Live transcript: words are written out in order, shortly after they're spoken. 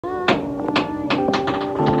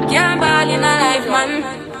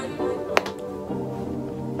man.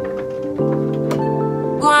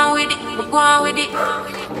 Go on with it, go on with it.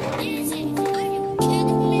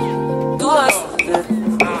 Do us.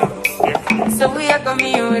 So we are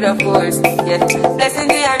coming in with a force. Yeah. Blessing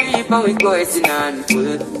the reap and we coursing on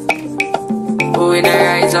full. Oh, in the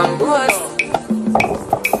rise and boast.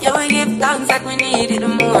 Yeah, we give thanks that we need it the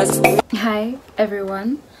most. Hi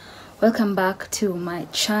everyone, welcome back to my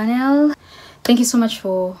channel. Thank you so much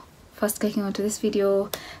for first clicking onto this video.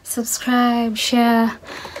 Subscribe, share.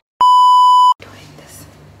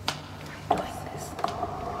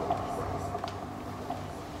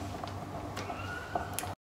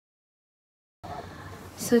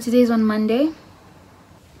 So today is on Monday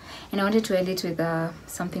and I wanted to end it with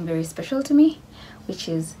something very special to me, which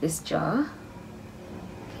is this jar.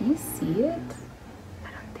 Can you see it? I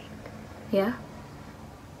don't think. Yeah,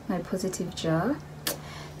 my positive jar.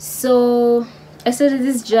 So I started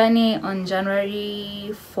this journey on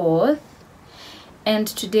January 4th and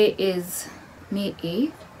today is May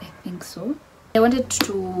 8th, I think so. I wanted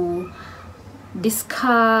to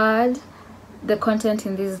discard the content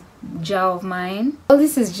in this jar of mine. All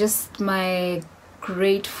this is just my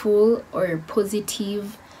grateful or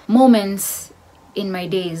positive moments in my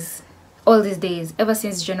days, all these days, ever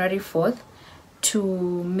since January 4th to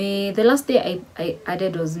May. The last day I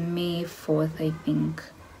added was May 4th, I think.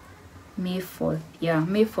 May 4th, yeah,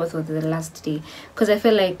 May 4th was the last day, because I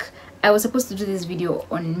felt like I was supposed to do this video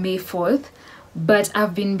on May 4th, but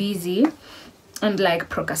I've been busy and like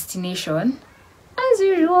procrastination as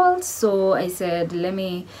usual. So I said, let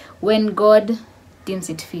me, when God deems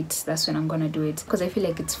it fit, that's when I'm gonna do it, because I feel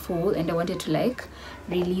like it's full and I wanted to like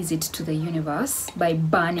release it to the universe by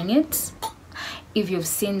burning it. If you've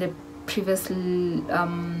seen the previous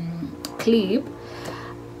clip,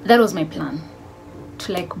 that was my plan,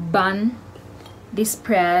 to like burn these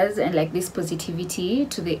prayers and like this positivity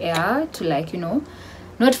to the air, to like, you know,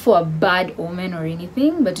 not for a bad omen or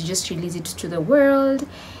anything, but to just release it to the world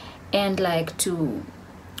and like to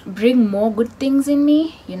bring more good things in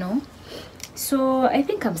me, you know. So I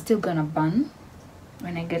think I'm still gonna burn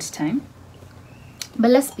when I get time, but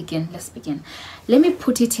let's begin. Let me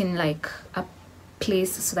put it in like a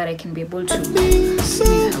place so that I can be able to you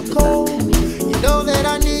know that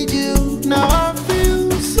I need you now. I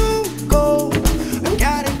feel so cold.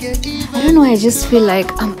 I don't know, I just feel like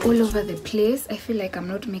I'm all over the place. I feel like I'm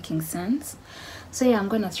not making sense. So yeah, I'm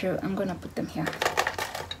gonna put them here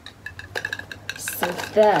so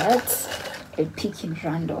that I pick in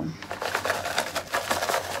random.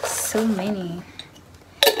 So many,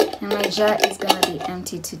 and my jar is gonna be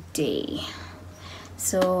empty today,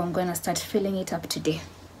 so I'm gonna start filling it up today.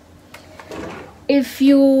 If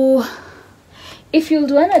you'll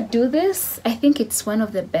wanna do this, I think it's one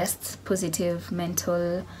of the best positive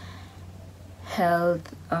mental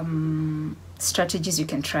health strategies you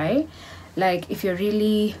can try. Like if you're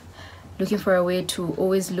really looking for a way to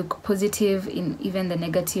always look positive in even the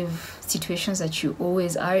negative situations that you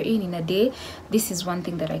always are in a day, this is one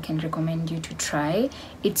thing that I can recommend you to try.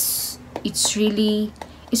 It's really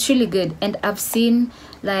good, and I've seen,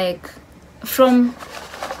 like, from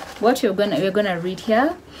what we're gonna read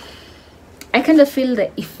here, I kind of feel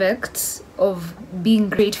the effects of being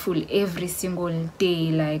grateful every single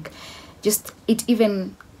day. Like, just it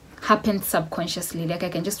even happens subconsciously. Like I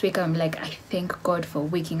can just wake up and like, I thank God for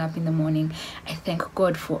waking up in the morning, I thank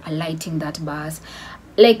God for alighting that bus.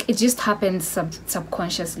 Like it just happens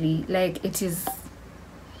subconsciously. Like it is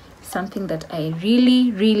something that I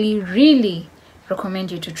really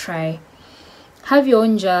recommend you to try. Have your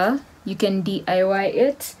own jar, you can DIY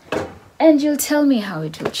it, and you'll tell me how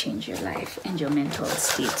it will change your life and your mental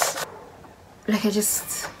state. Like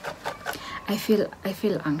I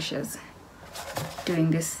feel anxious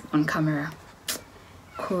doing this on camera,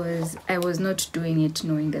 because I was not doing it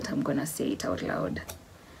knowing that I'm gonna say it out loud.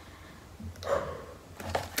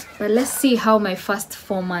 But let's see how my first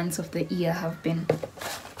 4 months of the year have been.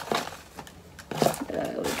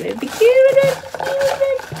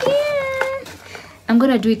 I'm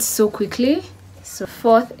gonna do it so quickly. So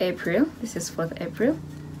 4th April, this is 4th April,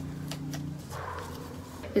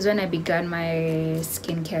 is when I began my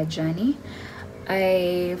skincare journey.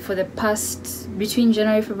 For the past, between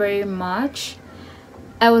January, February, March,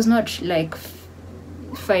 I was not like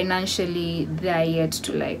financially there yet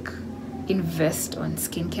to like invest on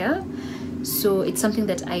skincare. So it's something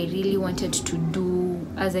that I really wanted to do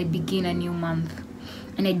as I begin a new month,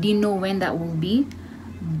 and I didn't know when that will be,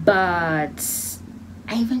 but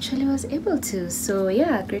I eventually was able to. So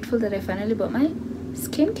yeah, grateful that I finally bought my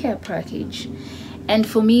skincare package. And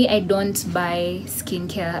for me, I don't buy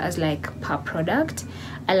skincare as like per product.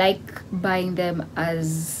 I like buying them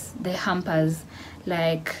as the hampers.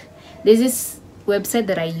 Like there's this website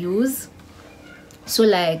that I use, so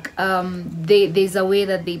like there's a way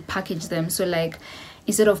that they package them. So like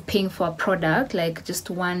instead of paying for a product, like just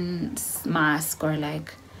one mask or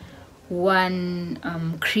like one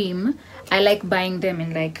cream, I like buying them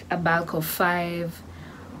in like a bulk of 5,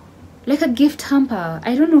 like a gift hamper.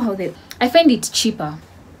 I don't know how they, I find it cheaper.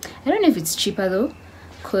 I don't know if it's cheaper though,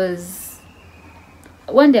 because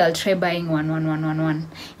one day I'll try buying one,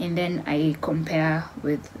 and then I compare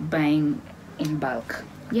with buying in bulk.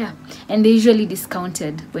 Yeah, and they're usually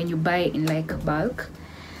discounted when you buy in like bulk.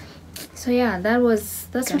 So yeah, that's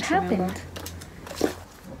what happened.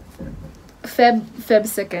 Feb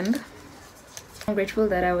 2nd. I'm grateful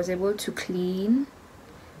that I was able to clean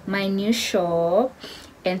my new shop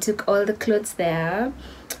and took all the clothes there.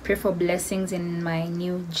 Pray for blessings in my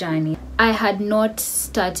new journey. I hadn't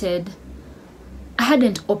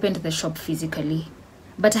opened the shop physically,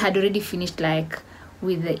 but I had already finished like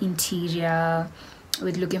with the interior,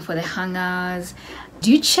 with looking for the hangers.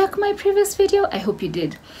 Do you check my previous video? I hope you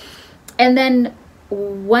did. And then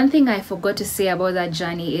one thing I forgot to say about that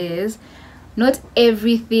journey is not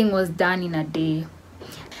everything was done in a day.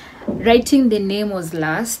 Writing the name was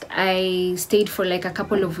last. I stayed for like a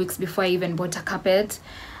couple of weeks before I even bought a carpet.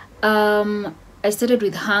 I started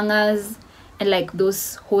with hangers and like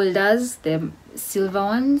those holders, the silver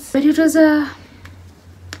ones, but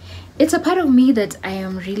it's a part of me that I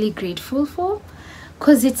am really grateful for,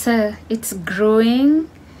 because it's growing,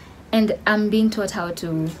 and I'm being taught how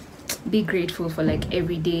to be grateful for like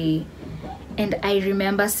every day. And I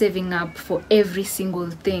remember saving up for every single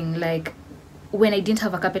thing. Like when I didn't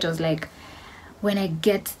have a carpet, I was like, when I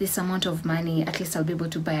get this amount of money, at least I'll be able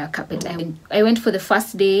to buy a carpet. I went for the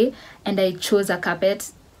first day and I chose a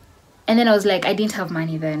carpet, and then I was like, I didn't have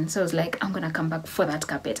money then, so I was like, I'm gonna come back for that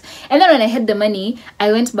carpet. And then when I had the money,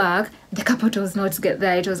 I went back, the carpet was not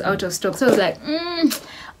there, it was out of stock. So I was like,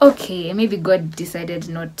 okay, maybe God decided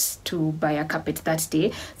not to buy a carpet that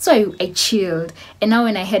day. So I chilled, and now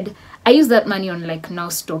when I used that money on like now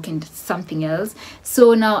stock and something else.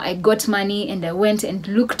 So now I got money and I went and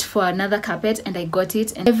looked for another carpet and I got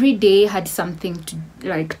it, and every day had something to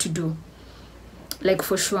do, like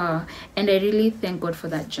for sure. And I really thank God for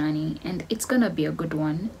that journey, and it's gonna be a good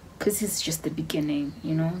one, because it's just the beginning,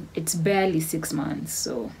 you know. It's barely 6 months,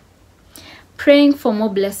 so praying for more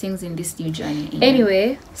blessings in this new journey.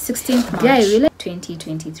 Anyway, 16th March, yeah,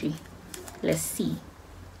 2023. Let's see.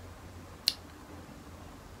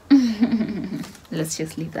 Let's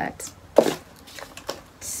just leave that.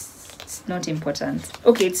 It's not important.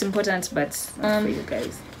 Okay, it's important, but for you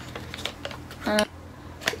guys.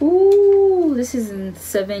 Ooh, this is in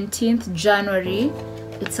 17th January.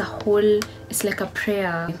 It's like a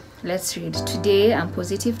prayer. Let's read. Today I'm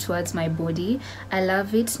positive towards my body. I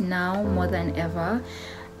love it now more than ever,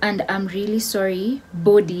 and I'm really sorry,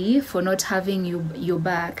 body, for not having you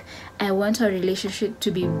back. I want our relationship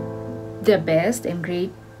to be the best and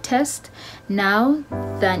greatest now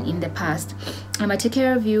than in the past. I'm gonna take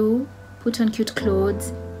care of you, put on cute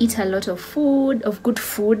clothes, eat a lot of good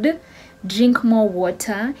food, drink more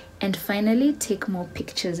water, and finally take more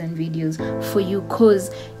pictures and videos for you,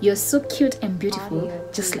 cause you're so cute and beautiful,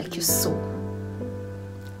 just like you saw.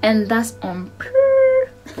 And that's on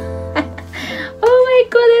oh my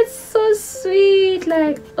god, that's so sweet.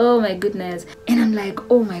 Like, oh my goodness. And I'm like,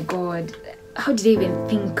 oh my god, how did I even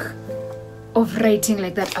think of writing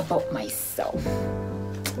like that about myself?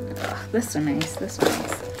 Oh, that's so nice.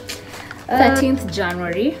 13th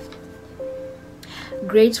January.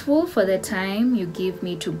 Grateful for the time you give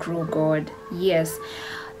me to grow, God. Yes,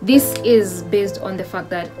 this is based on the fact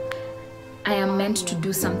that I am meant to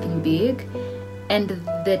do something big, and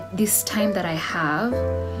that this time that I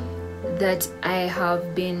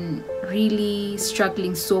have been really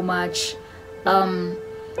struggling so much,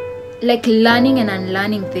 like learning and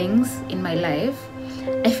unlearning things in my life.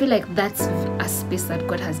 I feel like that's a space that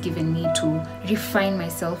God has given me to refine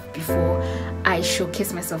myself before I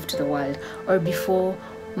showcase myself to the world, or before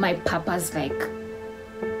my purpose like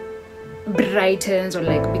brightens or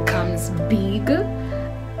like becomes big.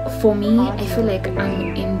 For me, I feel like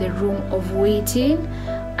I'm in the room of waiting.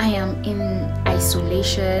 I am in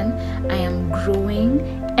isolation. I am growing,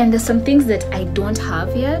 and there's some things that I don't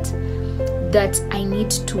have yet that I need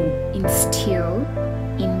to instill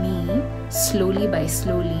in me slowly by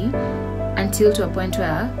slowly, until to a point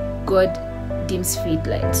where God deems fit,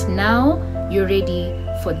 like, now you're ready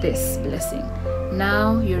for this blessing,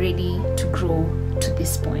 now you're ready to grow to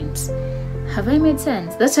this point. Have I made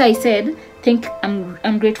sense? That's why I said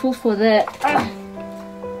I'm grateful for the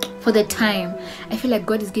time. I feel like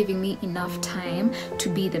God is giving me enough time to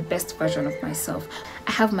be the best version of myself.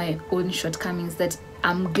 I have my own shortcomings that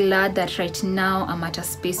I'm glad that right now I'm at a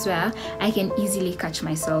space where I can easily catch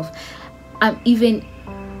myself. I'm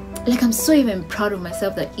so even proud of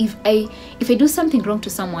myself that if I do something wrong to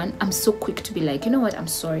someone, I'm so quick to be like, you know what, I'm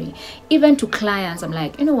sorry. Even to clients, I'm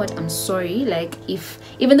like, you know what, I'm sorry. Like,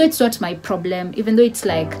 even though it's not my problem, even though it's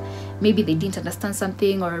like maybe they didn't understand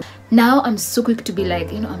something, or now I'm so quick to be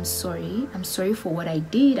like, you know, I'm sorry for what I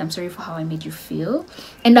did, I'm sorry for how I made you feel,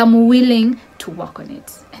 and I'm willing to work on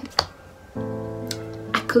it. And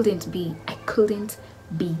I couldn't be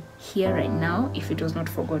here right now if it was not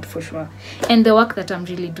for God, for sure. And the work that I'm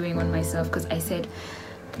really doing on myself, because I said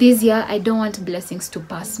this year I don't want blessings to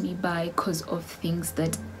pass me by because of things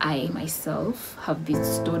that I myself have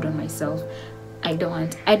bestowed on myself. I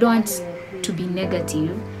don't want to be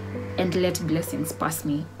negative and let blessings pass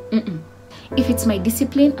me. If it's my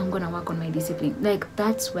discipline, I'm gonna work on my discipline. Like,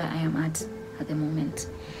 that's where I am at the moment.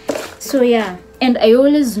 So yeah, and I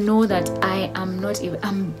always know that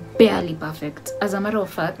I'm barely perfect, as a matter of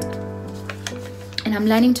fact, and I'm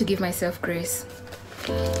learning to give myself grace.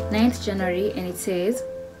 9th January, and it says,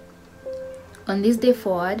 on this day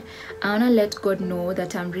forward, I want to let God know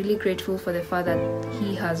that I'm really grateful for the far that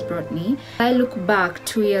He has brought me. I look back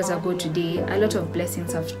 2 years ago today, a lot of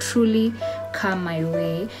blessings have truly come my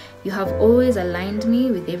way. You have always aligned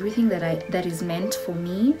me with everything that is meant for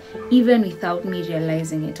me, even without me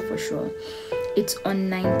realizing it, for sure. It's on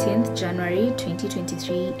 19th January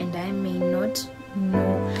 2023, and I may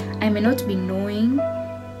not be knowing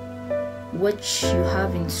what you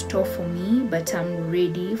have in store for me, but I'm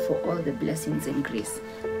ready for all the blessings and grace.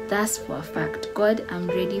 That's for a fact. God, I'm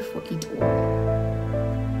ready for it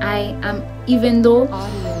all. I am, even though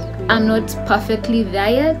I'm not perfectly there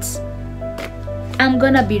yet, I'm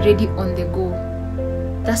gonna be ready on the go.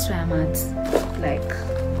 That's where I'm at. Like,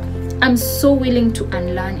 I'm so willing to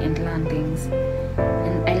unlearn and learn things,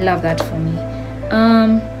 and I love that for me.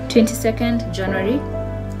 22nd January,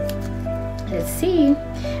 let's see.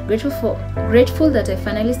 Grateful that I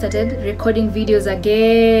finally started recording videos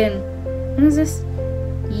again. What is this?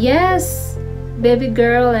 Yes, baby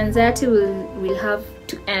girl, anxiety will have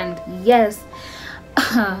to end. Yes.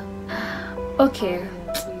 Okay,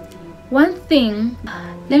 one thing,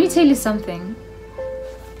 let me tell you something.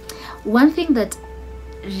 One thing that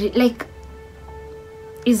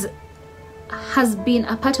has been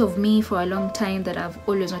a part of me for a long time that I've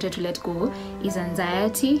always wanted to let go is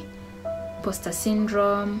anxiety, imposter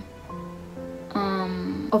syndrome,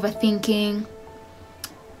 overthinking,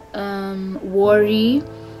 worry.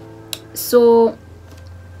 So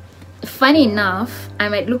funny enough, I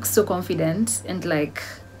might look so confident and like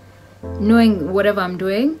knowing whatever I'm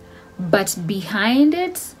doing, but behind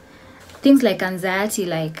it, things like anxiety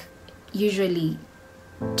like usually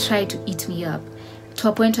try to eat me up, to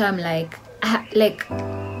a point where I'm like let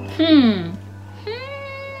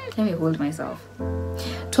me hold myself,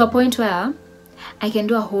 to a point where I can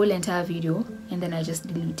do a whole entire video and then I just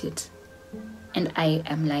delete it, and I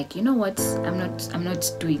am like, you know what, I'm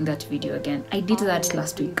not doing that video again. I did that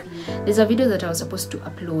last week. There's a video that I was supposed to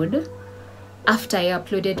upload after I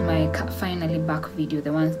uploaded my finally back video,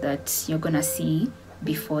 the ones that you're gonna see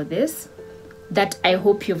before this, that I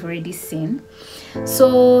hope you've already seen.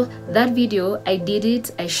 So that video, I did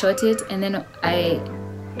it, I shot it, and then I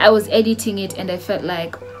was editing it, and I felt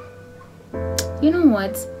like, you know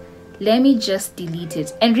what, let me just delete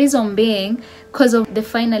it. And reason being, because of the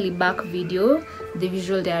finally back video, the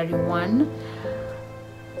visual diary one,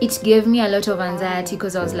 it gave me a lot of anxiety,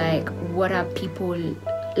 because I was like, what are people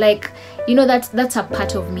like, you know, that's a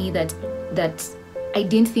part of me that I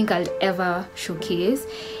didn't think I'll ever showcase.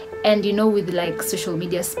 And you know, with like social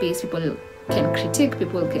media space, people can critique,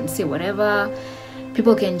 people can say whatever,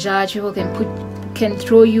 people can judge, people can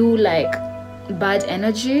throw you like bad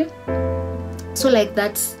energy. So like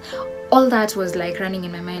all that was like running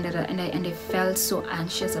in my mind, and I felt so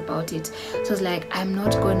anxious about it. So I was like, I'm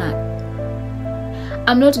not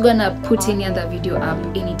gonna put any other video up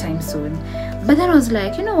anytime soon. But then I was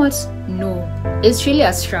like, you know what, no, it's really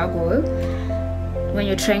a struggle when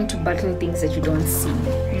you're trying to battle things that you don't see,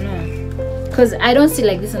 you know, because I don't see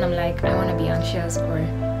like this and I'm like, I want to be anxious, or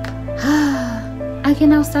I can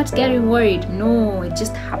now start getting worried. No, it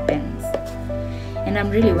just happens, and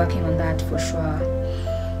I'm really working on that for sure.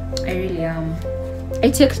 I really am.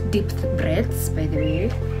 I take deep breaths, by the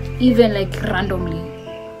way, even like randomly.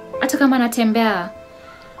 Hata kama natembea,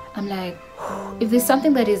 I'm like, if there's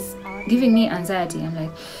something that is giving me anxiety, I'm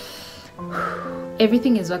like,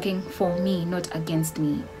 everything is working for me, not against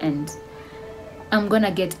me. And I'm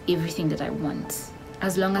gonna get everything that I want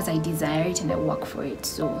as long as I desire it and I work for it.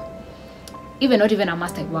 So even not even a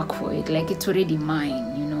must, I work for it, like it's already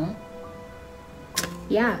mine, you know.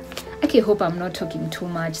 Yeah, okay, hope I'm not talking too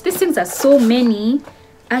much. These things are so many.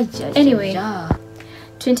 Anyway,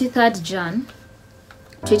 23rd Jan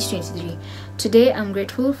 2023. Today I'm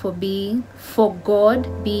grateful for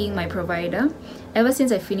God being my provider. Ever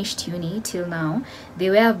since I finished uni till now, the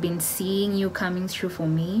way I've been seeing you coming through for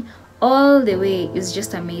me all the way is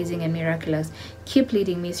just amazing and miraculous. Keep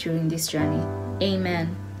leading me through in this journey.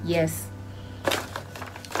 Amen. Yes.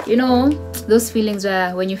 You know, those feelings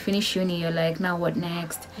where when you finish uni, you're like, now what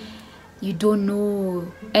next? You don't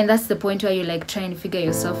know. And that's the point where you're like trying to figure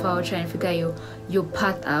yourself out, trying to figure your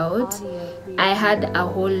path out. I had a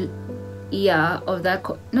whole year of that,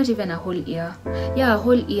 not even a whole year. Yeah, a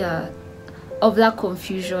whole year of that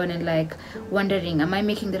confusion and like wondering, am I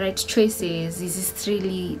making the right choices? Is this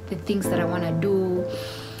really the things that I want to do?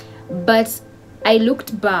 But I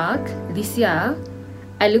looked back this year,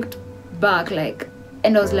 like,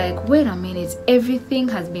 and I was like, wait a minute, everything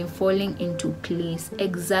has been falling into place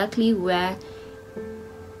exactly where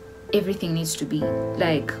everything needs to be,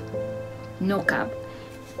 like no cap.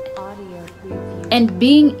 And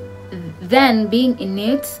being in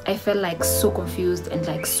it, I felt like so confused and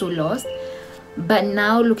like so lost. But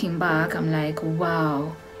now looking back, I'm like,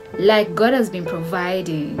 wow, like God has been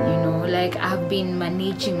providing, you know, like I've been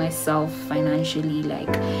managing myself financially, like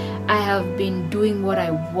I have been doing what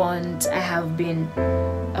I want. I have been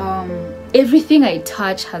everything I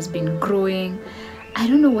touch has been growing. I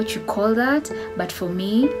don't know what you call that, but for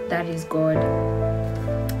me, that is God.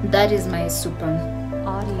 That is my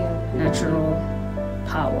supernatural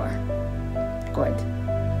power. God.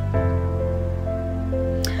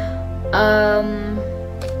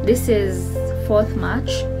 This is 4th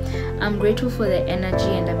March. I'm grateful for the energy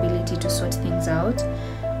and ability to sort things out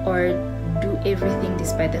or do everything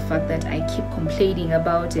despite the fact that I keep complaining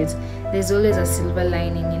about it. There's always a silver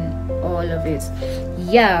lining in all of it.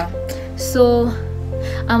 Yeah, so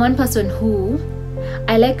I'm one person who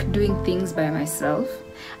I like doing things by myself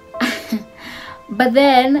but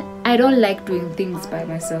then I don't like doing things by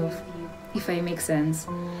myself, if I make sense.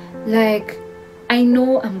 Like I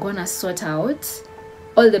know I'm gonna sort out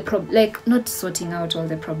all the not sorting out all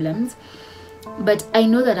the problems, but I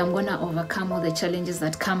know that I'm gonna overcome all the challenges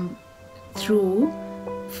that come through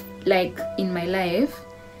like in my life,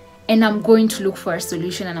 and I'm going to look for a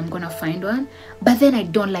solution and I'm gonna find one. But then I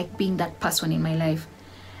don't like being that person in my life.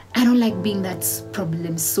 I don't like being that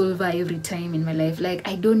problem solver every time in my life. Like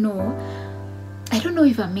I don't know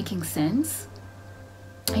if I'm making sense.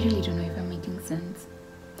 I really don't know if I'm making sense.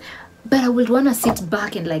 But I would want to sit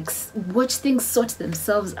back and like watch things sort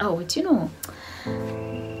themselves out, you know. I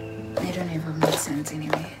don't know if it makes sense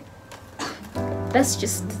anyway. That's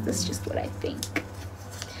just what I think.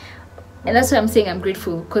 And that's why I'm saying I'm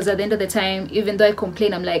grateful, because at the end of the time, even though I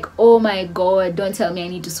complain, I'm like, oh my God, don't tell me I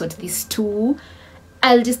need to sort this too.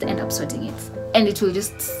 I'll just end up sorting it, and it will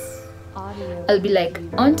just, I'll be like,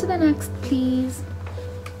 on to the next, please.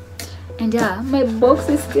 And yeah, my box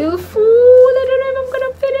is still full. I don't know if I'm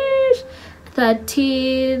gonna finish.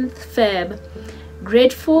 13th Feb.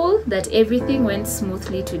 Grateful that everything went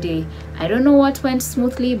smoothly today. I don't know what went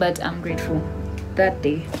smoothly, but I'm grateful that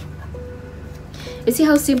day. You see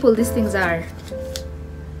how simple these things are.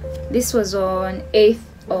 This was on 8th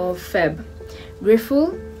of Feb.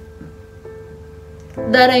 Grateful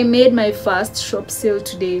that I made my first shop sale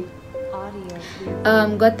today.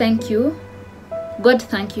 God thank you. God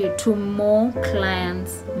thank you. To more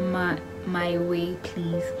clients my way,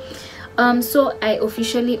 please. So I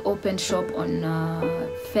officially opened shop on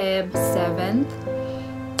Feb 7th.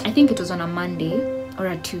 I think it was on a Monday or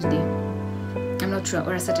a Tuesday. I'm not sure,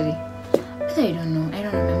 or a Saturday. I don't know, I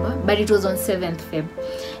don't remember, but it was on 7th Feb.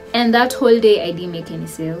 And that whole day I didn't make any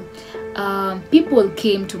sale. People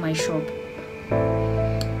came to my shop,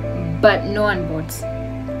 but no one bought.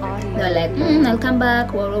 They're like, I'll come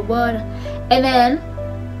back, what. And then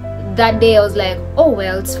that day I was like, oh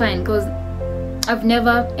well, it's fine, because I've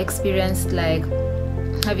never experienced like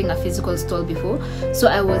having a physical stall before, so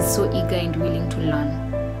I was so eager and willing to learn.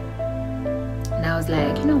 And I was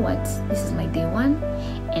like, you know what, this is my day one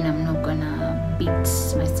and I'm not gonna beat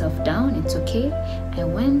myself down, it's okay. I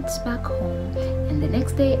went back home, and the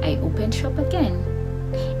next day I opened shop again,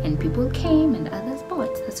 and people came and others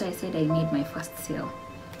bought. That's why I said I made my first sale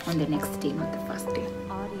on the next day, not the first day.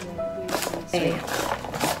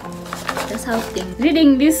 That's how things.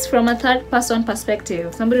 Reading this from a third person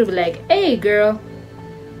perspective, somebody will be like, hey girl,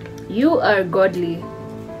 you are godly.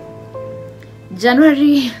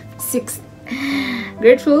 January 6th.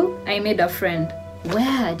 Grateful I made a friend.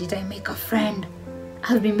 Where did I make a friend?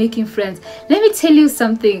 I've been making friends. Let me tell you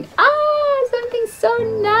something. Something so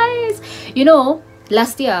nice. You know,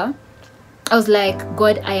 last year I was like,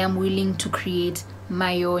 God, I am willing to create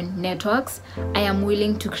my own networks. I am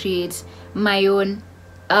willing to create my own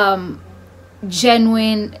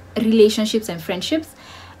genuine relationships and friendships.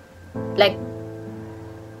 Like,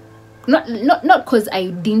 not because I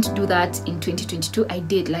didn't do that in 2022. I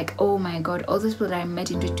did. Like, oh my God, all those people that I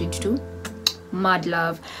met in 2022, mad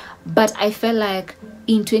love. But I felt like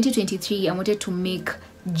in 2023 I wanted to make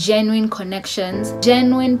genuine connections,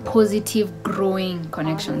 genuine positive growing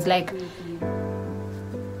connections. Like,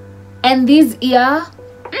 and this year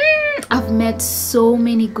I've met so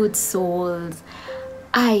many good souls.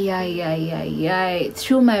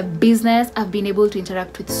 Through my business I've been able to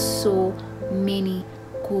interact with so many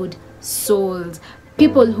good souls,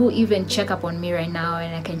 people who even check up on me right now,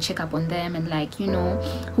 and I can check up on them, and like, you know,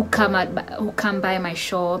 who come by my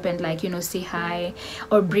shop and like, you know, say hi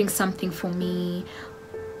or bring something for me.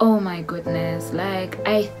 Oh my goodness, like,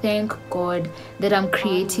 I thank God that I'm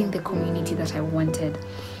creating the community that I wanted.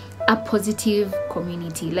 A positive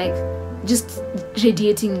community, like just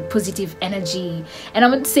radiating positive energy. And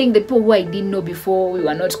I'm not saying the people who I didn't know before, we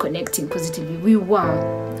were not connecting positively.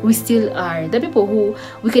 We still are. The people who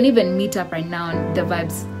we can even meet up right now and the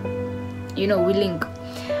vibes, you know, we link.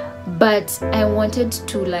 But I wanted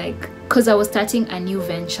to, like, because I was starting a new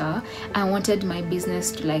venture, I wanted my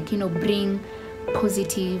business to, like, you know, bring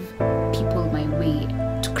positive people my way,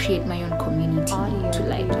 to create my own community, to,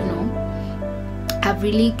 like, you know, I've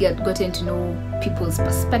really gotten to know people's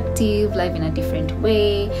perspective, life in a different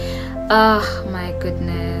way. My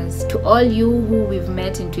goodness, to all you who we've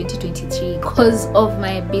met in 2023 because of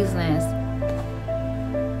my business,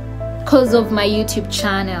 because of my YouTube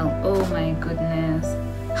channel. Oh my goodness,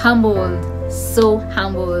 humbled, so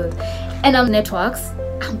humbled. And I'm networks,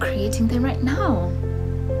 I'm creating them right now.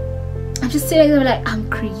 I'm just sitting there like, I'm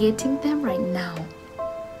creating them right now.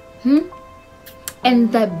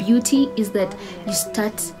 And the beauty is that you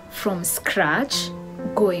start from scratch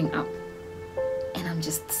going up. And I'm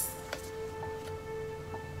just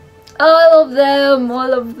all of them,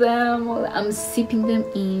 I'm sipping them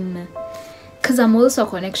in, because I'm also a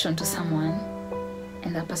connection to someone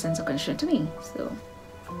and that person's a connection to me. So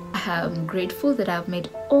I'm grateful that I've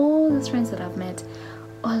made all those friends that I've met,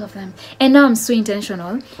 all of them. And now I'm so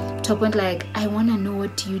intentional to a point like, I want to know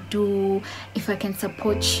what you do, if I can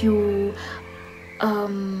support you,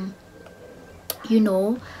 you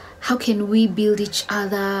know, how can we build each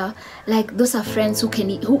other? Like, those are friends who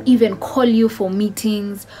even call you for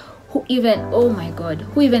meetings, who even, oh my God,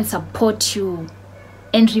 who even support you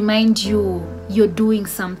and remind you you're doing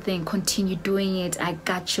something, continue doing it, I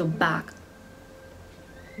got your back.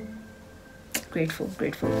 Grateful.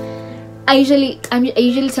 I usually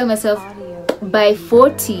tell myself by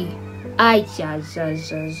 40, the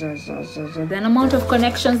amount of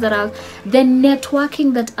connections that the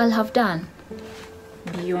networking that I'll have done,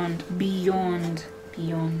 beyond.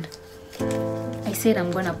 I said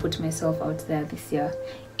I'm gonna put myself out there this year.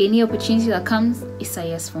 Any opportunity that comes is a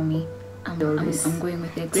yes for me. I'm going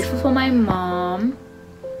with it. Grateful for my mom.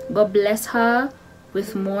 God bless her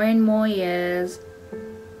with more and more years,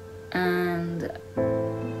 and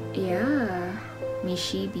yeah, may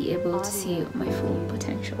she be able to see my full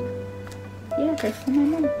potential. Yeah, grateful for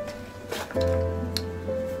my mom.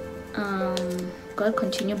 God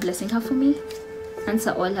continue blessing her for me,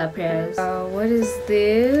 answer all her prayers. What is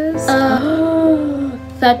this?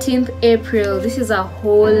 13th April. This is a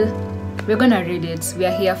whole, we're gonna read it, we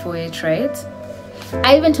are here for it, right?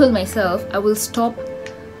 I even told myself I will stop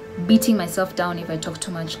beating myself down if I talk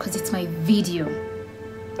too much, because it's my video.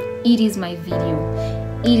 It is my video,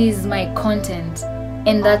 it is my content,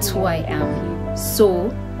 and that's who I am.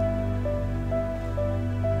 So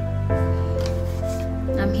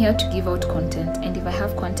I'm here to give out content, and if I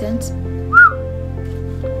have content,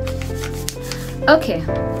 okay.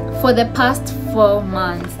 For the past 4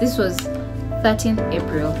 months, this was 13th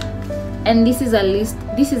April, and this is a list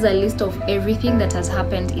of everything that has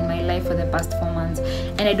happened in my life for the past 4 months,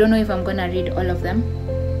 and I don't know if I'm gonna read all of them,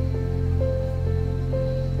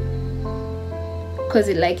 because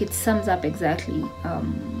it sums up exactly.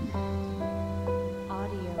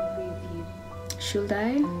 Audio review. Should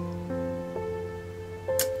I?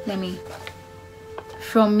 Let me.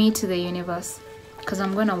 From me to the universe, because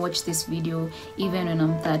I'm gonna watch this video even when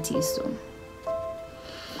I'm 30. So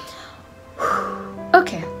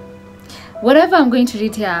okay, whatever I'm going to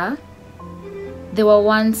read here, there were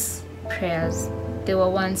once prayers, there were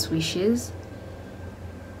once wishes,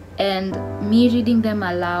 and me reading them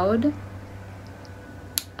aloud,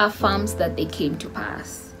 affirms that they came to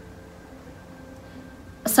pass.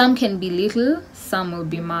 Some can be little, some will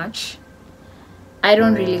be much. I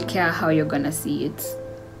don't really care how you're gonna see it,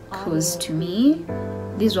 because to me,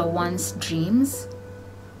 these were once dreams,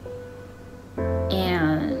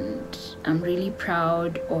 and I'm really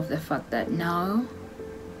proud of the fact that now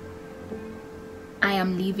I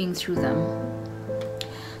am living through them.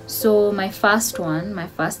 So my first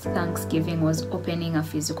Thanksgiving was opening a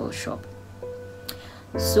physical shop.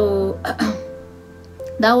 So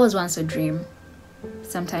that was once a dream.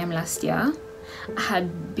 Sometime last year, I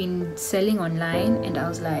had been selling online, and I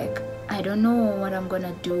was like, I don't know what I'm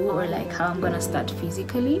gonna do or like how I'm gonna start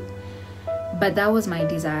physically, but that was my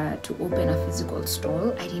desire, to open a physical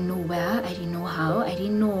store. I didn't know where, I didn't know how, I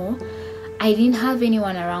didn't have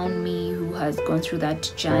anyone around me who has gone through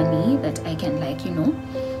that journey that I can, like, you know,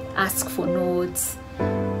 ask for notes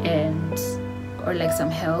and or like some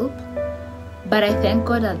help. But I thank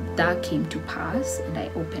God that that came to pass, and I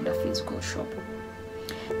opened a physical shop.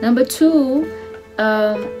 Number 2,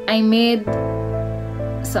 I made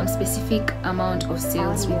some specific amount of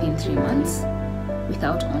sales within 3 months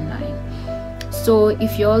without online. So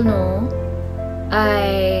if you all know,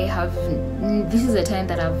 this is the time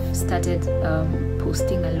that I've started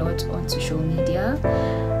posting a lot on social media.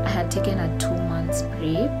 I had taken a 2 months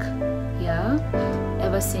break,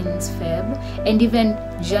 ever since Feb, and even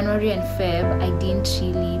January and Feb, I didn't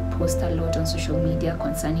really post a lot on social media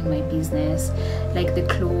concerning my business, like the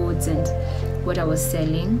clothes and what I was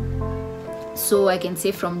selling. So I can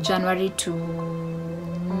say from January to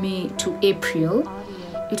April,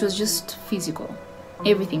 it was just physical.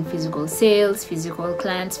 Everything physical, sales, physical,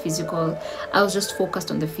 clients, physical. I was just focused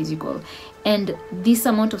on the physical. And this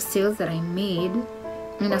amount of sales that I made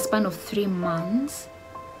in a span of 3 months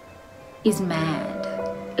is mad.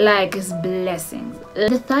 Like, it's blessings.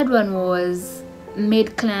 The third one was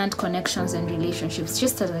made client connections and relationships.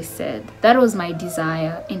 Just as I said, that was my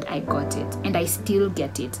desire, and I got it, and I still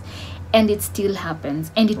get it, and it still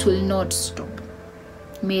happens, and it will not stop.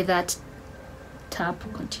 May that tap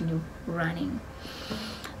continue running.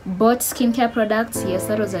 Bought skincare products. Yes,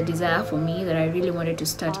 that was a desire for me, that I really wanted to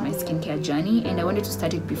start my skincare journey, and I wanted to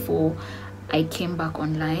start it before I came back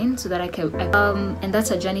online, so that I can and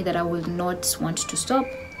that's a journey that I will not want to stop.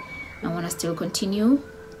 I want to still continue,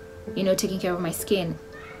 you know, taking care of my skin.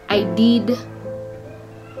 I did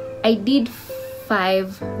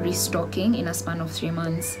 5 restocking in a span of 3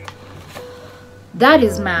 months. That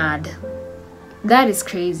is mad. That is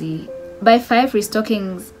crazy. By 5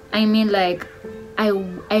 restockings, I mean, like, I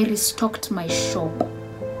restocked my shop,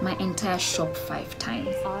 my entire shop 5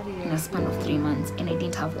 times in a span of 3 months, and I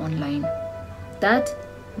didn't have online. That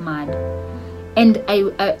mad. And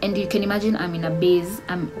and you can imagine, I'm in a base.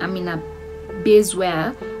 I'm in a base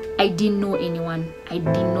where I didn't know anyone. I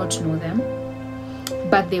did not know them,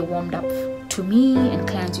 but they warmed up to me, and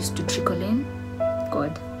clients used to trickle in.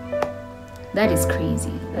 God, that is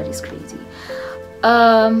crazy. That is crazy.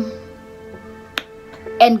 And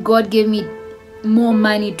God gave me more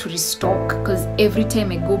money to restock, because every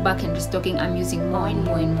time I go back and restocking, I'm using more and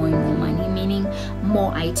more and more and more money, meaning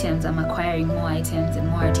more items. I'm acquiring more items, and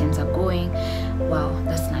more items are going. Wow,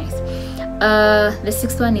 that's nice. The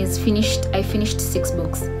 6th one is finished. I finished 6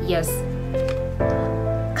 books. Yes,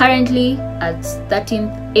 currently at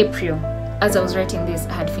 13th April, as I was writing this,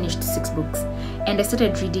 I had finished 6 books, and I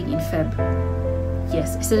started reading in Feb.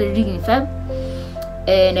 Yes, I started reading in Feb,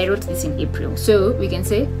 and I wrote this in April, so we can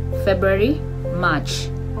say February, March.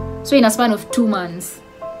 So in a span of 2 months,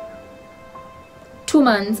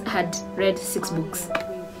 I had read 6 books.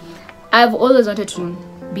 I've always wanted to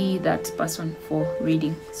be that person for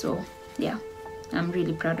reading, so yeah, I'm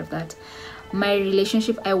really proud of that. My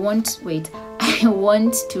relationship, I want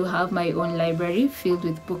to have my own library filled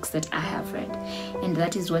with books that I have read, and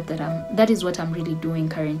that is what I'm really doing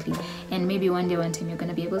currently. And maybe one time you're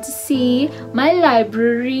gonna be able to see my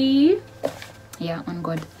library. Yeah, on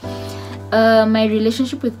God. My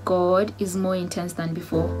relationship with God is more intense than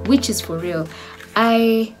before, which is for real.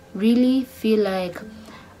 I really feel like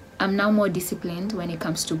I'm now more disciplined when it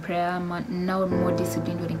comes to prayer. I'm now more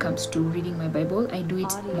disciplined when it comes to reading my Bible. I do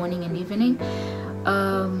it morning and evening.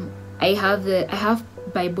 I have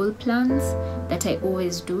Bible plans that I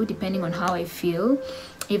always do depending on how I feel.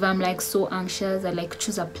 If I'm like so anxious, I like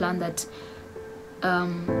choose a plan that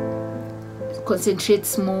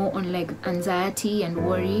concentrates more on like anxiety and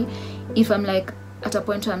worry. If I'm like at a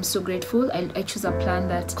point where I'm so grateful, I choose a plan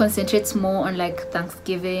that concentrates more on like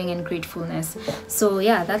thanksgiving and gratefulness. So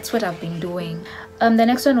yeah, that's what I've been doing. The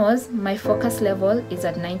next one was my focus level is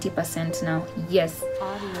at 90% now. Yes,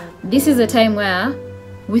 this is a time where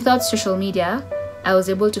without social media I was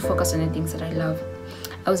able to focus on the things that I love.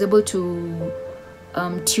 I was able to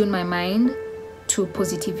tune my mind to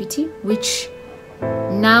positivity, which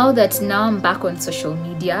now I'm back on social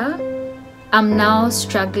media, I'm now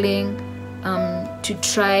struggling to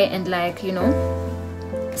try and, like, you know,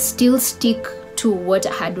 still stick to what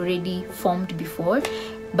I had already formed before,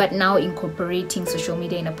 but now incorporating social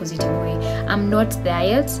media in a positive way. I'm not there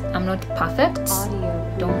yet, I'm not perfect.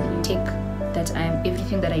 Don't take that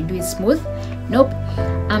everything that I do is smooth. Nope,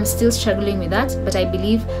 I'm still struggling with that, but I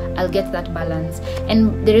believe I'll get that balance.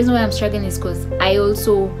 And the reason why I'm struggling is because I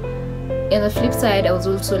also, in the flip side, I was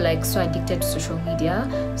also like so addicted to social media.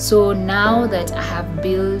 So now that I have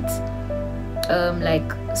built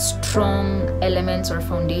like strong elements or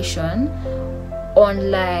foundation on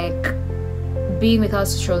like being without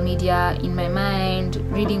social media in my mind,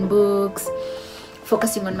 reading books,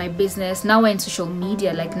 focusing on my business. Now we're in social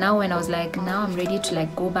media, like now when I was like, now I'm ready to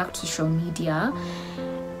like go back to social media,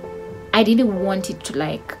 I didn't want it to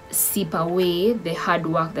like seep away the hard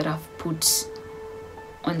work that I've put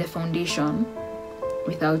on the foundation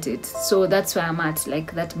without it. So that's where I'm at,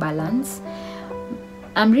 like that balance.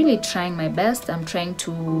 I'm really trying my best. I'm trying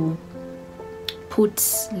to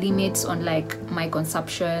put limits on like my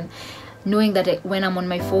consumption, knowing that when I'm on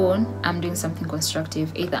my phone, I'm doing something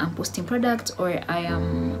constructive. Either I'm posting products, or I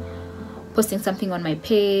am posting something on my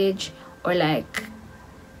page, or like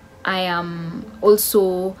I am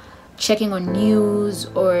also checking on news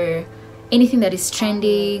or anything that is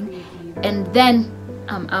trending, and then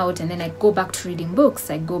I'm out, and then I go back to reading books,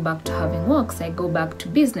 I go back to having walks, I go back to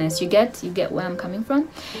business. You get where I'm coming from.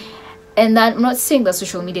 And that, I'm not saying that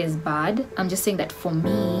social media is bad, I'm just saying that for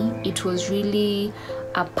me it was really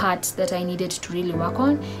a part that I needed to really work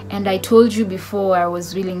on. And I told you before, I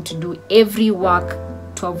was willing to do every work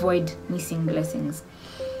to avoid missing blessings.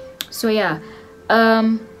 So yeah,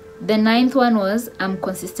 the 9th one was I'm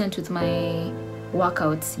consistent with my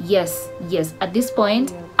workouts. Yes, at this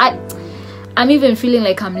point I'm even feeling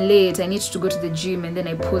like I'm late. I need to go to the gym, and then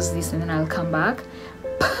I pause this and then I'll come back.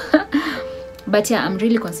 But yeah, I'm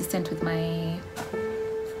really consistent with my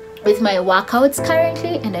workouts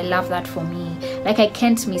currently, and I love that for me. Like I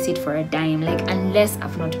can't miss it for a dime, like unless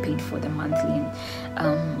I've not paid for the monthly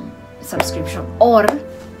subscription, or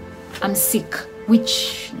I'm sick,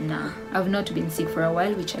 which I've not been sick for a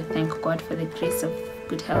while, which I thank God for the grace of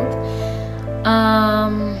good health.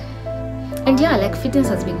 And yeah, like fitness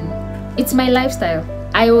has been, it's my lifestyle.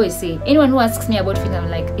 I always say, anyone who asks me about fitness, I'm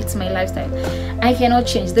like, it's my lifestyle. I cannot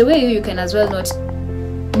change. The way you can as well not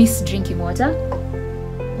miss drinking water.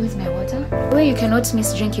 Where's my water? The way you cannot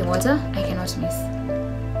miss drinking water, I cannot miss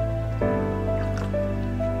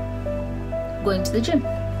going to the gym.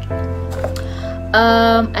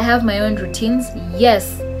 I have my own routines.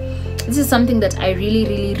 Yes, this is something that I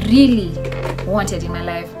really wanted in my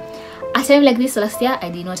life. A time like this last year, I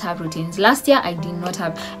did not have routines. Last year I did not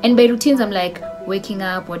have, and by routines I'm like waking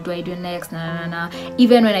up, what do I do next,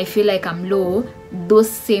 even when I feel like I'm low, those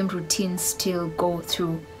same routines still go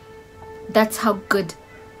through. That's how good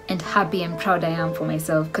and happy and proud I am for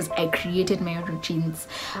myself, because I created my own routines.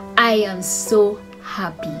 I am so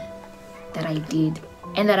happy that I did,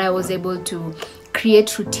 and that I was able to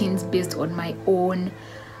create routines based on my own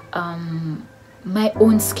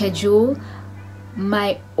schedule,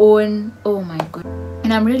 my own, oh my god.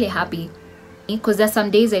 And I'm really happy, because there's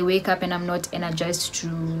some days I wake up and I'm not energized to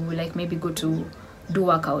like maybe go to do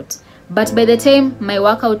workout, but by the time my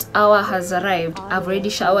workout hour has arrived, I've already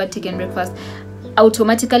showered, taken breakfast,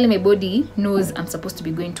 automatically my body knows I'm supposed to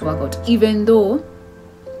be going to workout, even though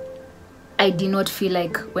I did not feel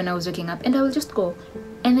like when I was waking up, and I will just go,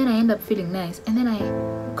 and then I end up feeling nice, and then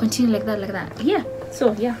I continue like that. Yeah,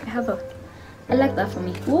 so yeah, I like that for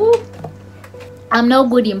me. Ooh. I'm now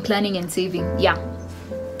good in planning and saving. Yeah,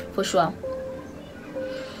 for sure.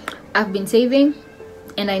 I've been saving,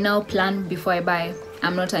 and I now plan before I buy.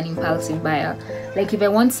 I'm not an impulsive buyer. Like if I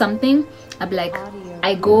want something, I'm like,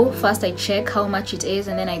 I go first, I check how much it is,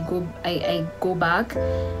 and then I go back.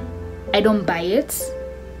 I don't buy it.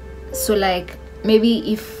 So like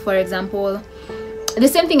maybe if, for example, the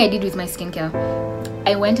same thing I did with my skincare,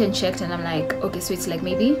 I went and checked, and I'm like, okay, so it's like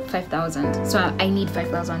maybe 5,000, so I need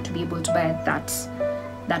 5,000 to be able to buy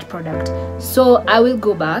that product. So I will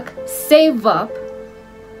go back, save up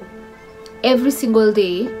every single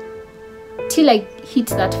day till I hit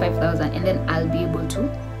that 5,000, and then I'll be able to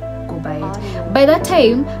go buy it. By that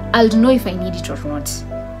time, I'll know if I need it or not.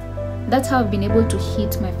 That's how I've been able to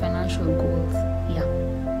hit my financial goals, yeah,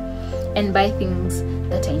 and buy things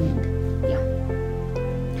that I need.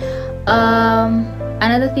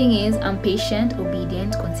 Another thing is I'm patient,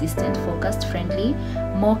 obedient, consistent, focused, friendly,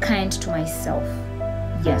 more kind to myself.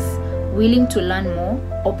 Yes. Willing to learn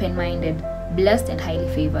more, open-minded, blessed and highly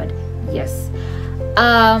favored. Yes.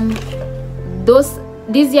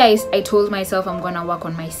 This year I told myself I'm gonna work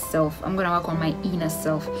on myself. I'm gonna work on my inner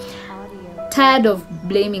self. Tired of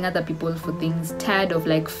blaming other people for things. Tired of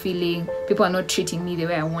like feeling people are not treating me the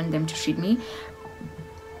way I want them to treat me.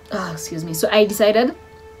 Excuse me. So I decided,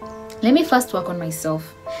 let me first work on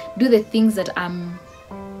myself. Do the things that I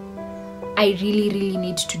really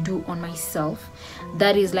need to do on myself.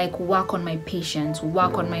 That is like work on my patience,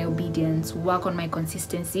 work on my obedience, work on my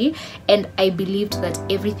consistency, and I believed that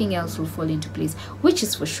everything else will fall into place, which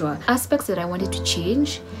is for sure. Aspects that I wanted to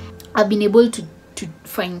change, I've been able to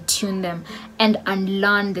fine-tune them and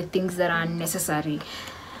unlearn the things that are unnecessary.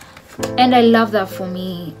 And I love that for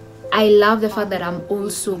me. I love the fact that I'm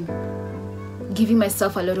also giving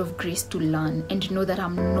myself a lot of grace to learn and to know that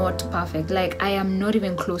I'm not perfect. Like, I am not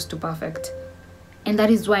even close to perfect. And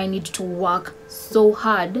that is why I need to work so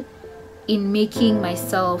hard in making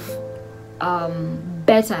myself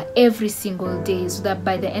better every single day, so that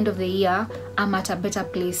by the end of the year, I'm at a better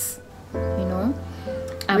place, you know?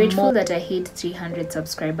 I'm grateful that I hit 300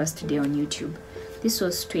 subscribers today on YouTube. This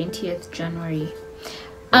was 20th January.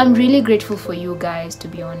 I'm really grateful for you guys, to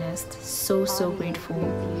be honest. So grateful.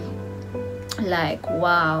 Like,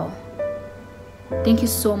 wow. Thank you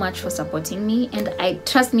so much for supporting me, and I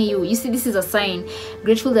trust me, you see, this is a sign.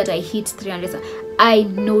 Grateful that I hit 300. I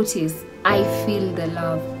notice, I feel the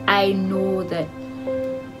love. I know that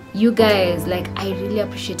you guys, like, I really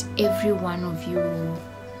appreciate every one of you.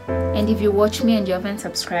 And if you watch me and you haven't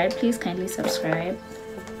subscribed, please kindly subscribe.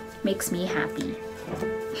 Makes me happy.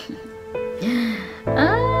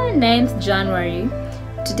 9th January.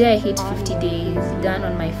 Today I hit 50 days done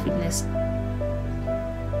on my fitness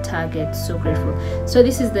target. So grateful. So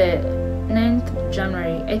this is the 9th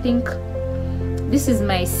January. I think this is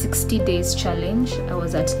my 60 days challenge. I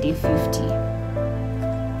was at day 50.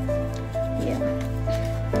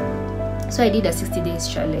 Yeah, so I did a 60 days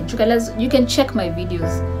challenge. You can check my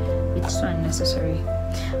videos. It's so unnecessary.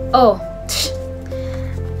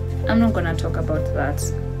 I'm not gonna talk about that.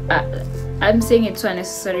 I'm saying it's so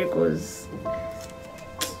unnecessary because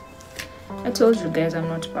I told you guys I'm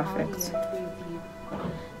not perfect.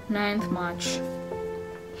 9th March.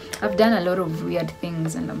 I've done a lot of weird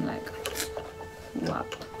things and I'm like,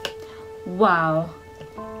 wow.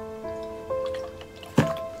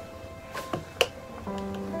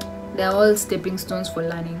 They're all stepping stones for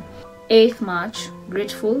learning. 8th March.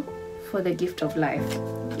 Grateful for the gift of life.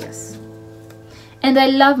 Yes. And I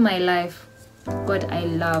love my life. God, I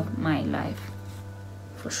love my life.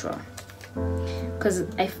 For sure. Because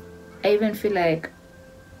I even feel like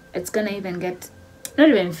it's gonna even get, not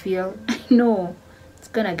even feel, I know it's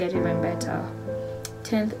gonna get even better.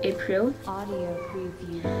 10th April. Audio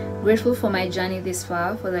preview. Grateful for my journey this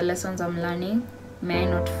far, for the lessons I'm learning. May I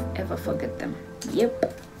not ever forget them.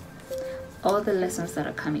 Yep. All the lessons that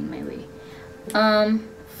are coming my way.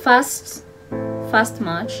 1st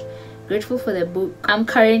March. Grateful for the book I'm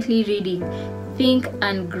currently reading, Think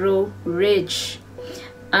and Grow Rich.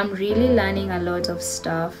 I'm really learning a lot of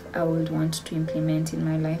stuff I would want to implement in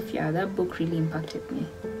my life. Yeah, that book really impacted me.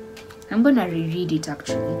 I'm gonna reread it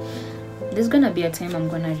actually. There's gonna be a time I'm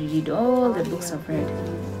gonna reread all the books I've read.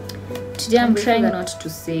 Today I'm trying not to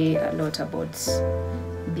say a lot about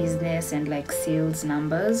business and like sales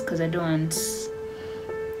numbers, because I don't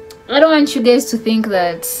want you guys to think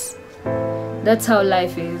that that's how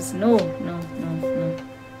life is. No.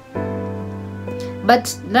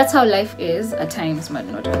 But that's how life is at times, but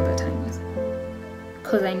not all the times.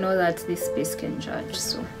 Because I know that this space can judge.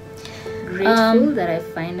 So grateful that I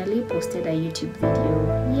finally posted a YouTube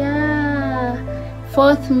video. Yeah,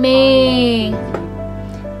 4th May.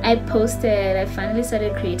 I finally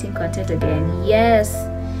started creating content again. Yes.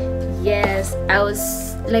 I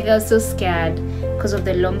was so scared because of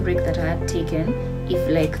the long break that I had taken. If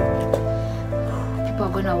like people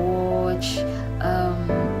are gonna watch,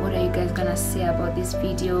 what are you guys gonna say about this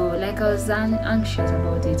video? Like, I was anxious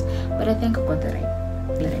about it, but I thank God that I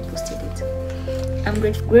posted it. I'm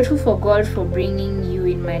grateful for God for bringing you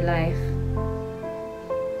in my life,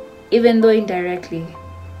 even though indirectly.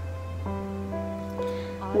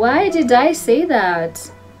 Why did I say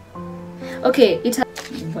that? Okay,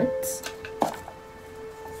 what?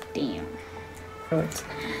 Damn.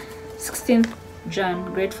 16th Jan.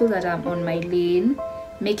 Grateful that I'm on my lane,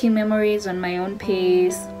 making memories on my own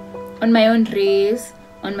pace, on my own race,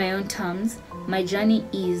 on my own terms. My journey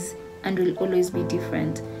is and will always be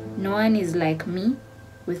different. No one is like me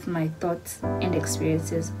with my thoughts and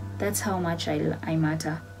experiences. That's how much I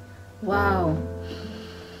matter. Wow.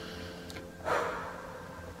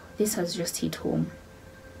 This has just hit home.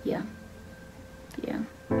 yeah,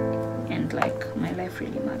 and like my life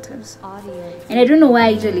really matters. And I don't know why I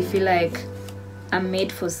usually feel like I'm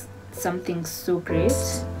made for something so great.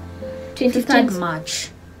 23rd March.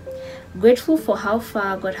 Grateful for how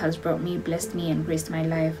far God has brought me, blessed me, and graced my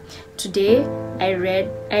life. Today, I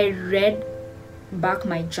read back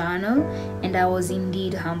my journal, and I was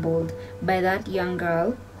indeed humbled by that young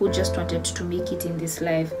girl who just wanted to make it in this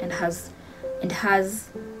life and have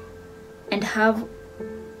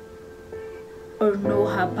or know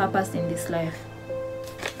her purpose in this life.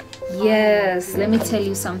 Yes, let me tell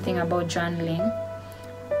you something about journaling.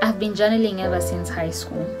 I've been journaling ever since high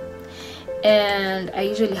school, and I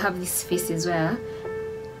usually have these phases where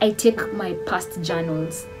I take my past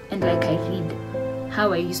journals and like I read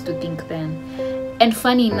how I used to think then. And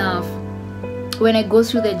funny enough, when I go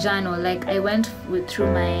through the journal, like I went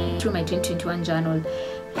through my 2021 journal,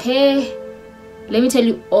 hey, let me tell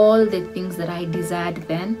you all the things that I desired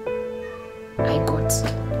then, I got.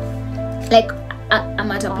 Like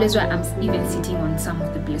I'm at a place where I'm even sitting on some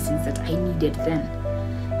of the blessings that I needed then,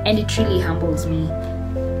 and it really humbles me.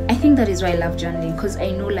 I think that is why I love journaling, because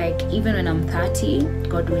I know like even when I'm 30,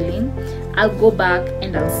 God willing, I'll go back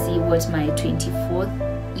and I'll see what my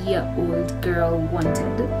 24-year-old girl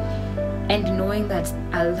wanted, and knowing that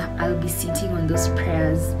I'll be sitting on those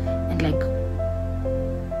prayers and like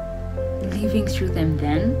living through them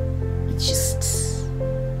then, it's just,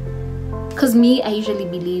 because me, I usually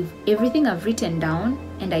believe everything I've written down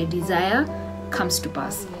and I desire comes to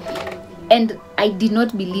pass. And I did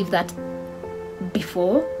not believe that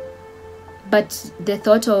before, but the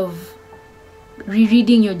thought of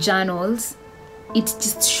rereading your journals, it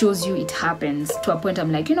just shows you it happens to a point.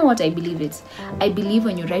 I'm like, you know what, I believe it. I believe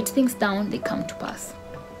when you write things down, they come to pass.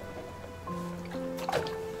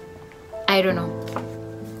 I don't know,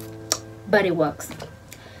 but it works.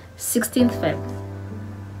 16th Feb.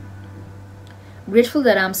 Grateful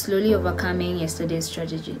that I'm slowly overcoming yesterday's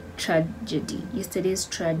tragedy.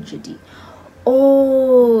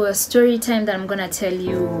 Oh, a story time that I'm gonna tell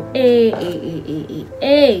you. Hey.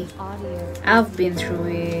 I've been through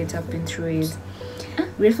it.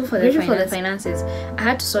 Grateful for the finances. I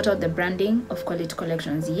had to sort out the branding of Quality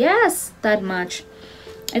Collections. Yes, that much.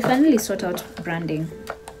 I finally sort out branding.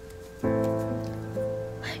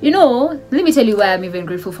 You know, let me tell you why I'm even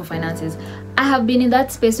grateful for finances. I have been in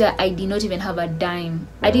that space where I did not even have a dime.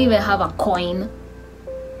 I didn't even have a coin.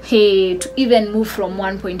 Hey, to even move from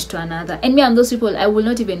one point to another. And me, I'm those people, I will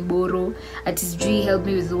not even borrow. Artist G, help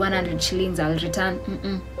me with 100 shillings, I'll return.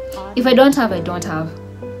 If I don't have, I don't have.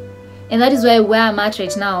 And that is why where I'm at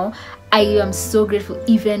right now, I am so grateful.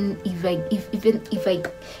 Even if I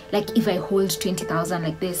hold 20,000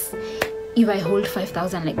 like this, if I hold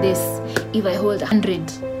 5,000 like this, if I hold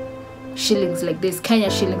 100 shillings like this, Kenya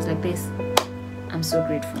shillings like this, I'm so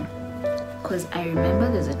grateful. Because I remember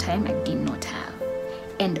there's a time I did not have,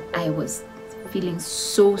 and I was feeling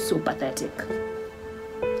so pathetic.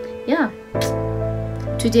 Yeah.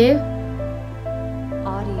 Today,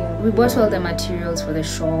 we bought all the materials for the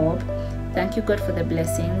shop. Thank you, God, for the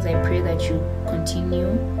blessings. I pray that you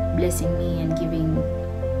continue blessing me and giving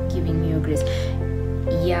me your grace.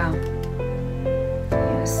 Yeah.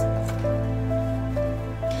 Yes.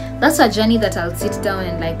 That's a journey that I'll sit down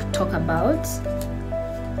and like talk about.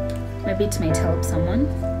 Maybe it might help someone.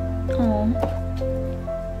 Oh.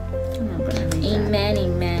 Amen.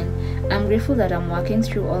 I'm grateful that I'm walking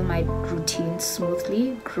through all my routines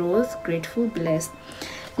smoothly. Growth, grateful, blessed.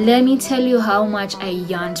 Let me tell you how much I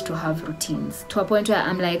yearned to have routines, to a point where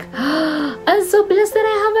I'm like, oh, I'm so blessed that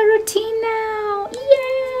I have a routine now.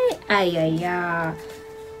 Yay!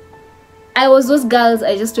 I was those girls,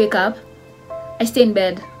 I just wake up, I stay in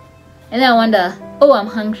bed, and then I wonder, oh, I'm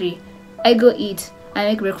hungry. I go eat, I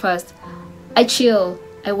make breakfast, I chill,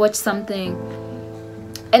 I watch something,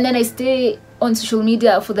 and then I stay on social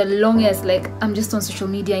media for the longest. Like, I'm just on social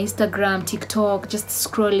media, Instagram, TikTok, just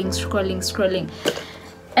scrolling.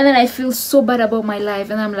 And then I feel so bad about my life,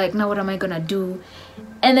 and I'm like, now what am I gonna do?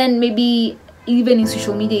 And then maybe even in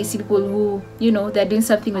social media you see people who, you know, they're doing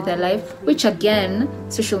something with their life, which again,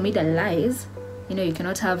 social media lies. You know, you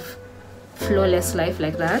cannot have flawless life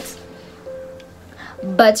like that.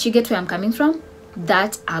 But you get where I'm coming from.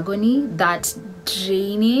 That agony, that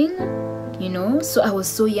draining, you know. So I was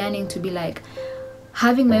so yearning to be like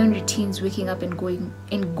having my own routines, waking up and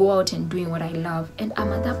go out and doing what I love. And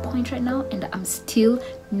I'm at that point right now, and I'm still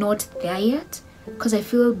not there yet, because I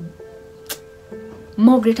feel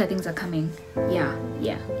more greater things are coming. Yeah.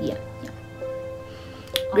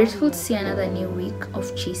 Grateful to see another new week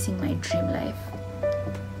of chasing my dream life.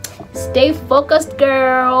 Stay focused,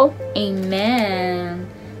 girl. Amen.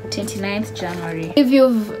 29th January. If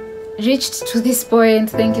you've reached to this point,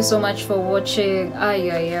 thank you so much for watching.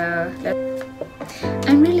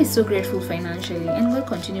 I'm really so grateful financially, and God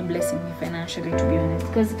continue blessing me financially, to be honest,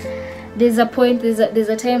 because there's a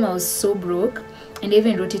time I was so broke, and I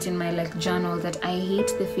even wrote it in my journal that I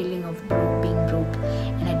hate the feeling of being broke,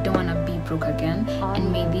 and I don't want to be broke again,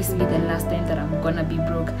 and may this be the last time that I'm gonna be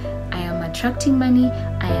broke. I am attracting money,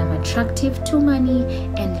 I am attractive to money,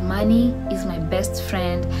 and money is my best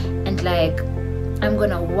friend, and I'm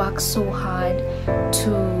gonna work so hard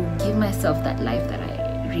to give myself that life that I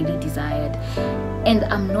really desired. And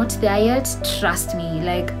I'm not there yet, trust me.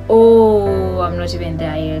 I'm not even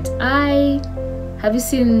there yet. Have you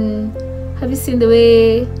seen the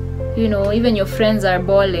way, even your friends are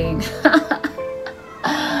bawling?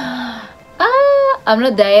 I'm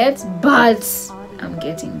not there yet, but I'm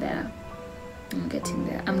getting there.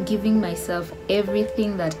 I'm giving myself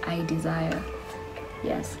everything that I desire.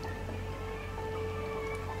 Yes,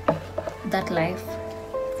 that life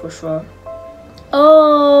for sure.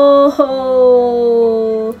 Oh,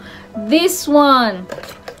 this one,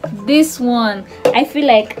 I feel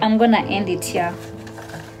like I'm gonna end it here.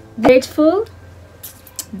 Grateful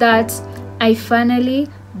that I finally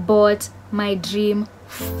bought my dream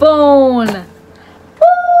phone.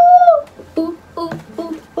 Ooh, ooh,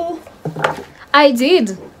 ooh, ooh. I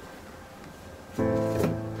did.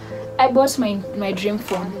 I bought my dream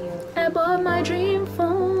phone. I bought my dream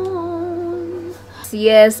phone.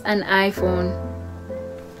 Yes, an iPhone.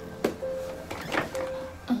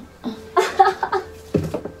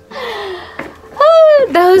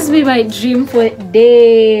 That has been my dream for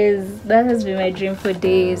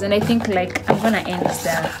days. And I think I'm gonna end this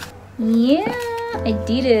there. Yeah, I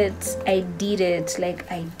did it. I did it.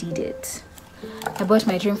 I bought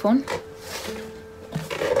my dream phone,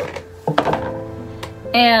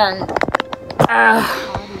 and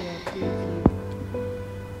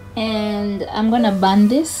I'm gonna ban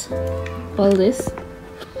all this.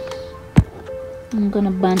 I'm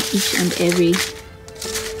gonna ban each and every.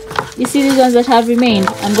 You see these ones that have remained?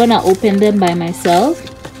 I'm gonna open them by myself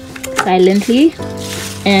silently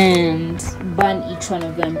and ban each one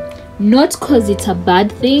of them. Not because it's a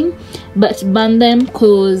bad thing, but ban them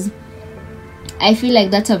because I feel like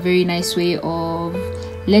that's a very nice way of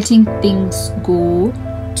letting things go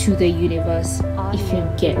to the universe, if you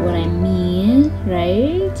get what I mean,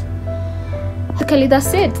 right? Basically,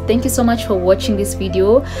 that's it. Thank you so much for watching this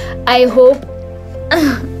video. I hope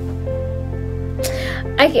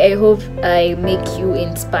I make you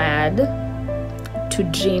inspired to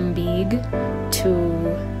dream big, to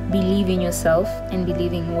believe in yourself and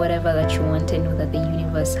believe in whatever that you want, and know that the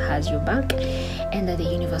universe has your back and that the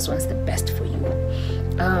universe wants the best for you.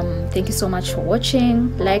 Thank you so much for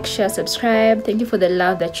watching. Like, share, subscribe. Thank you for the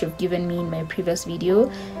love that you've given me in my previous video.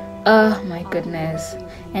 Oh my goodness.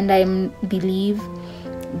 And I believe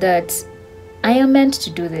that I am meant to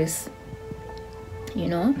do this,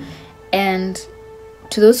 and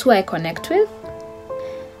to those who I connect with,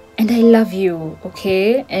 and I love you,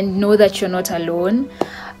 okay? And know that you're not alone.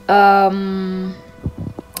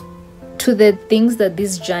 To the things that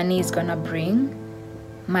this journey is gonna bring,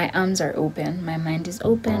 my arms are open, my mind is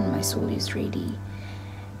open, my soul is ready.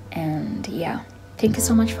 And yeah, thank you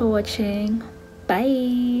so much for watching.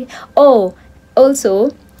 Bye. Oh,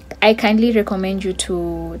 also, I kindly recommend you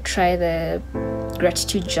to try the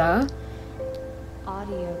gratitude jar.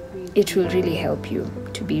 It will really help you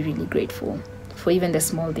to be really grateful for even the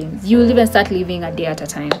small things. You'll even start living a day at a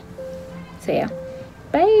time. So yeah,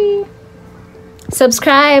 bye.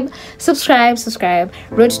 Subscribe.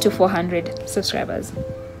 Road to 400 subscribers.